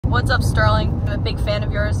What's up, Sterling? I'm a big fan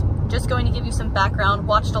of yours. Just going to give you some background.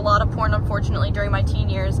 Watched a lot of porn, unfortunately, during my teen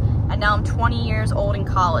years, and now I'm 20 years old in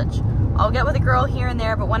college. I'll get with a girl here and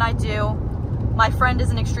there, but when I do, my friend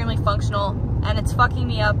isn't extremely functional, and it's fucking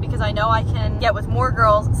me up because I know I can get with more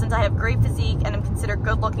girls since I have great physique and am considered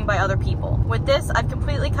good looking by other people. With this, I've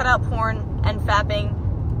completely cut out porn and fapping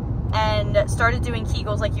and started doing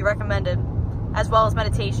Kegels like you recommended, as well as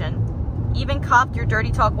meditation. Even copped your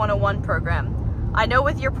Dirty Talk 101 program. I know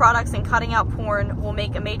with your products and cutting out porn will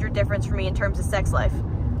make a major difference for me in terms of sex life.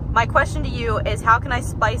 My question to you is, how can I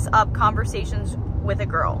spice up conversations with a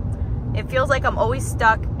girl? It feels like I'm always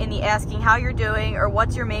stuck in the asking how you're doing or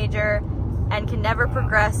what's your major, and can never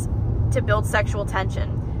progress to build sexual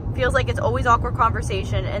tension. Feels like it's always awkward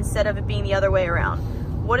conversation instead of it being the other way around.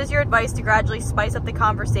 What is your advice to gradually spice up the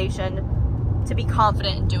conversation to be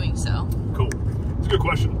confident in doing so? Cool. It's a good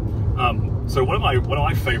question. So one of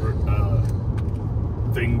my favorite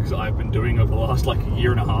things I've been doing over the last like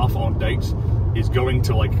year and a half on dates is going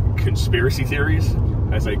to like conspiracy theories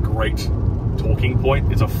as a great talking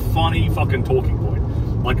point. It's a funny fucking talking point.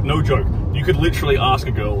 Like, no joke. You could literally ask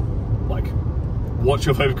a girl, like, what's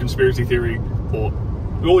your favorite conspiracy theory? Or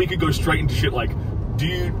you could go straight into shit like, do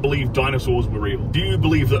you believe dinosaurs were real? Do you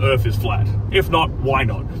believe the earth is flat? If not, why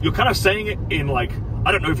not? You're kind of saying it in like,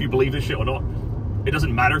 I don't know if you believe this shit or not. It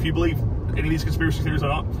doesn't matter if you believe any of these conspiracy theories or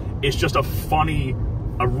not. It's just a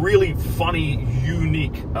really funny,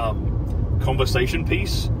 unique conversation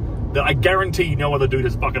piece that I guarantee no other dude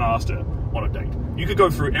has fucking asked her on a date. You could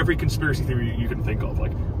go through every conspiracy theory you can think of.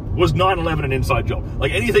 Like, was 9/11 an inside job?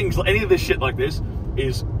 Like, any of this shit like this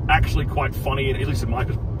is actually quite funny, and at least in my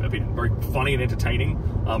opinion, very funny and entertaining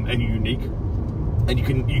and unique.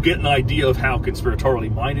 And you get an idea of how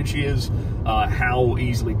conspiratorially minded she is, how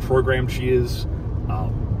easily programmed she is,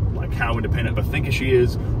 like how independent of a thinker she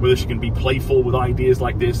is, whether she can be playful with ideas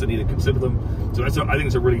like this and need to consider them. So I think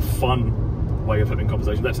it's a really fun way of having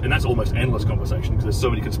conversation. That's almost endless conversation because there's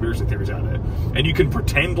so many conspiracy theories out there. And you can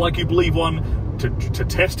pretend like you believe one to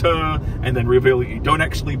test her and then reveal that you don't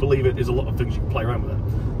actually believe it. There's a lot of things you can play around with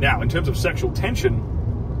that. Now, in terms of sexual tension,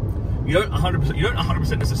 you don't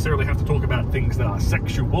 100% necessarily have to talk about things that are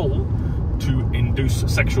sexual to induce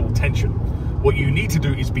sexual tension. What you need to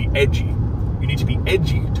do is be edgy. You need to be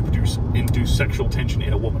edgy to induce sexual tension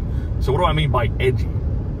in a woman. So what do I mean by edgy?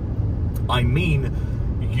 I mean,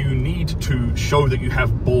 you need to show that you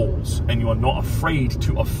have balls and you are not afraid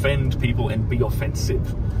to offend people and be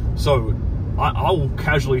offensive. So I'll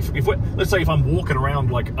casually, let's say if I'm walking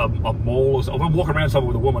around like a mall, or if I'm walking around somewhere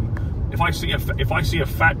with a woman, if I see a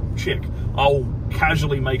fat chick, I'll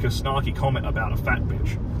casually make a snarky comment about a fat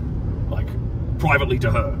bitch, like privately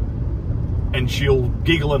to her. And she'll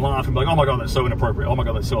giggle and laugh and be like, oh my God, that's so inappropriate. Oh my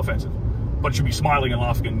God, that's so offensive. But she'll be smiling and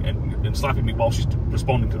laughing and slapping me while she's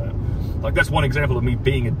responding to that. Like, that's one example of me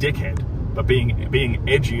being a dickhead, but being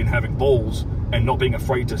edgy and having balls and not being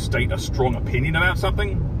afraid to state a strong opinion about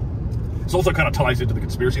something. This also kind of ties into the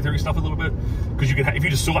conspiracy theory stuff a little bit, because you can, if you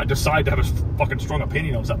just decide to have a fucking strong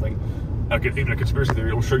opinion on something, even a conspiracy theory,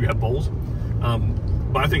 it'll show you have balls.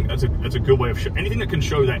 But I think that's a good way of anything that can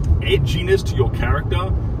show that edginess to your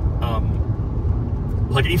character.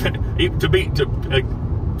 Like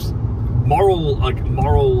moral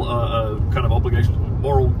kind of obligations,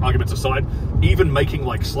 moral arguments aside, even making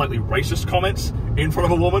like slightly racist comments in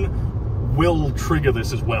front of a woman will trigger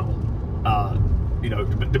this as well. You know,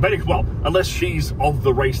 unless she's of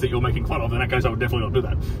the race that you're making fun of, in that case I would definitely not do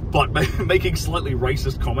that. But making slightly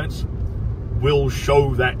racist comments will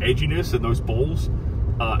show that edginess and those balls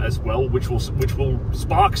as well, which will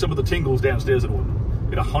spark some of the tingles downstairs in a woman.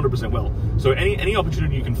 It 100% will. So any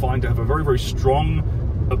opportunity you can find to have a very, very strong,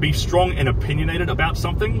 be strong and opinionated about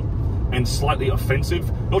something, and slightly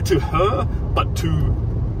offensive, not to her, but to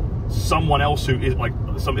someone else who is like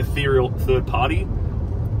some ethereal third party,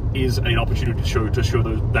 is an opportunity to show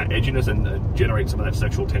that edginess and generate some of that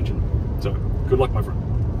sexual tension. So good luck, my friend.